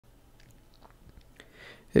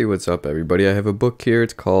Hey, what's up, everybody? I have a book here.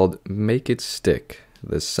 It's called Make It Stick: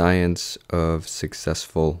 The Science of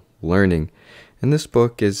Successful Learning. And this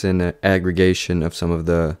book is an aggregation of some of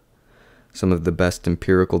the best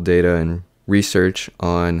empirical data and research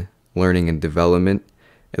on learning and development,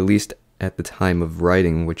 at least at the time of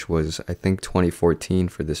writing, which was, I think, 2014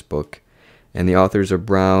 for this book. And the authors are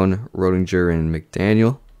Brown, Rodinger, and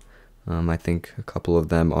McDaniel. I think a couple of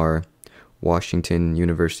them are Washington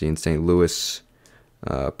University in St. Louis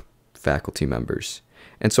uh, faculty members.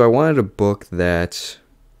 And so I wanted a book that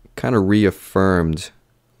kind of reaffirmed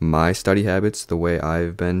my study habits, the way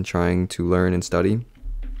I've been trying to learn and study.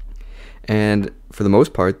 And for the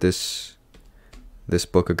most part, this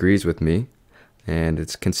book agrees with me, and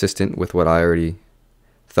it's consistent with what I already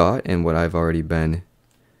thought and what I've already been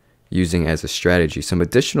using as a strategy. Some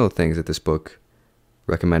additional things that this book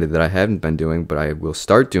recommended that I haven't been doing, but I will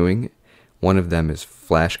start doing. One of them is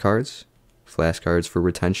flashcards for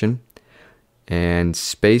retention, and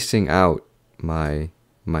spacing out my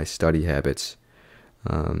study habits.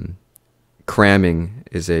 Cramming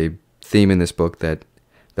is a theme in this book that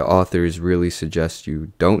the authors really suggest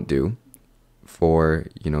you don't do for,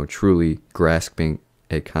 truly grasping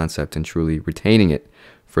a concept and truly retaining it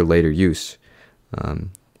for later use.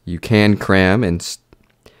 You can cram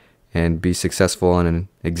and be successful on an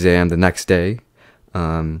exam the next day,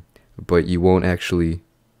 but you won't actually,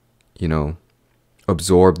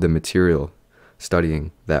 absorb the material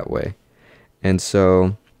studying that way. And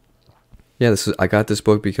so, yeah, I got this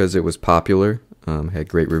book because it was popular, had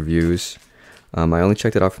great reviews. I only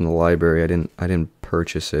checked it out from the library. I didn't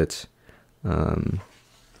purchase it. But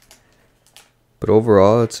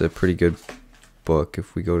overall, it's a pretty good book.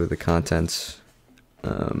 If we go to the contents,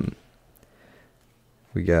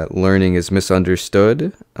 we got learning is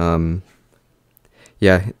misunderstood.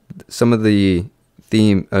 Yeah, some of the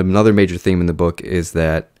another major theme in the book is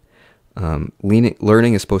that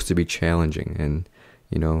learning is supposed to be challenging, and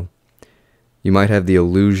you might have the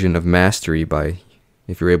illusion of mastery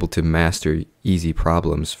if you're able to master easy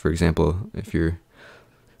problems. For example, if you're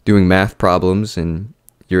doing math problems and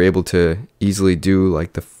you're able to easily do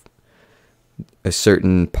like a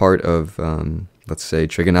certain part of, let's say,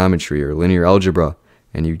 trigonometry or linear algebra,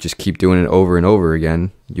 and you just keep doing it over and over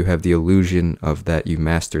again, you have the illusion of that you've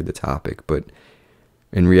mastered the topic. But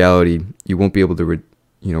in reality, you won't be able to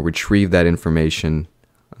retrieve that information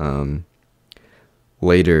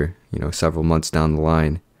later, several months down the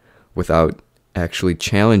line, without actually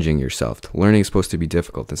challenging yourself. Learning is supposed to be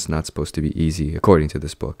difficult. It's not supposed to be easy, according to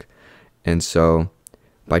this book. And so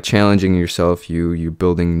by challenging yourself, you're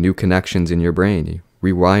building new connections in your brain,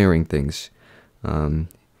 you're rewiring things.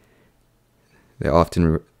 They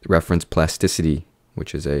often reference plasticity,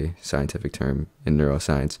 which is a scientific term in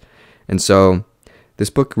neuroscience. And so this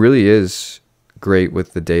book really is great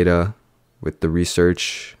with the data, with the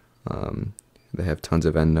research. They have tons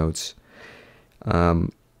of endnotes.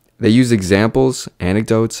 They use examples,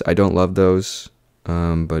 anecdotes. I don't love those,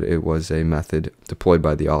 but it was a method deployed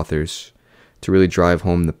by the authors to really drive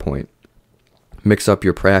home the point. Mix up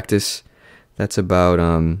your practice. That's about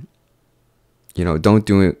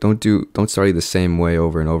don't study the same way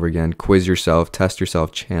over and over again. Quiz yourself, test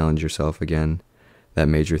yourself, challenge yourself again. That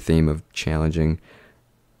major theme of challenges,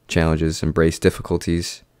 embrace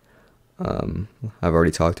difficulties. I've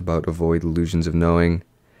already talked about avoid illusions of knowing,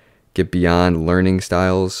 get beyond learning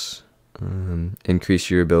styles, increase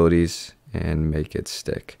your abilities, and make it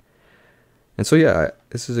stick. And so, yeah,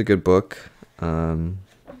 this is a good book. You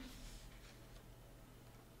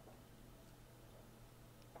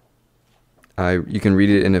can read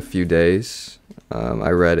it in a few days. I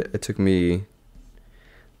read it. It took me,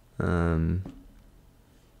 I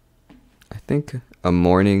think, one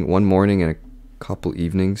morning and a couple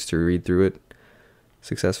evenings to read through it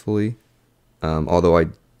successfully. Although I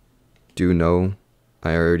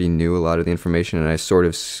already knew a lot of the information, and I sort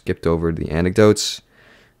of skipped over the anecdotes.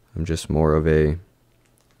 I'm just more of a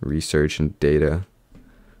research and data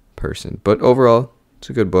person. But overall, it's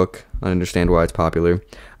a good book. I understand why it's popular.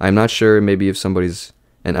 I'm not sure, maybe if somebody's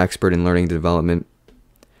an expert in learning development,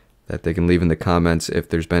 that they can leave in the comments if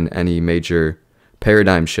there's been any major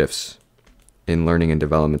paradigm shifts in learning and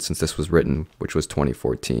development since this was written, which was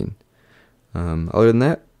 2014. Other than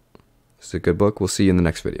that, it's a good book. We'll see you in the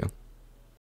next video.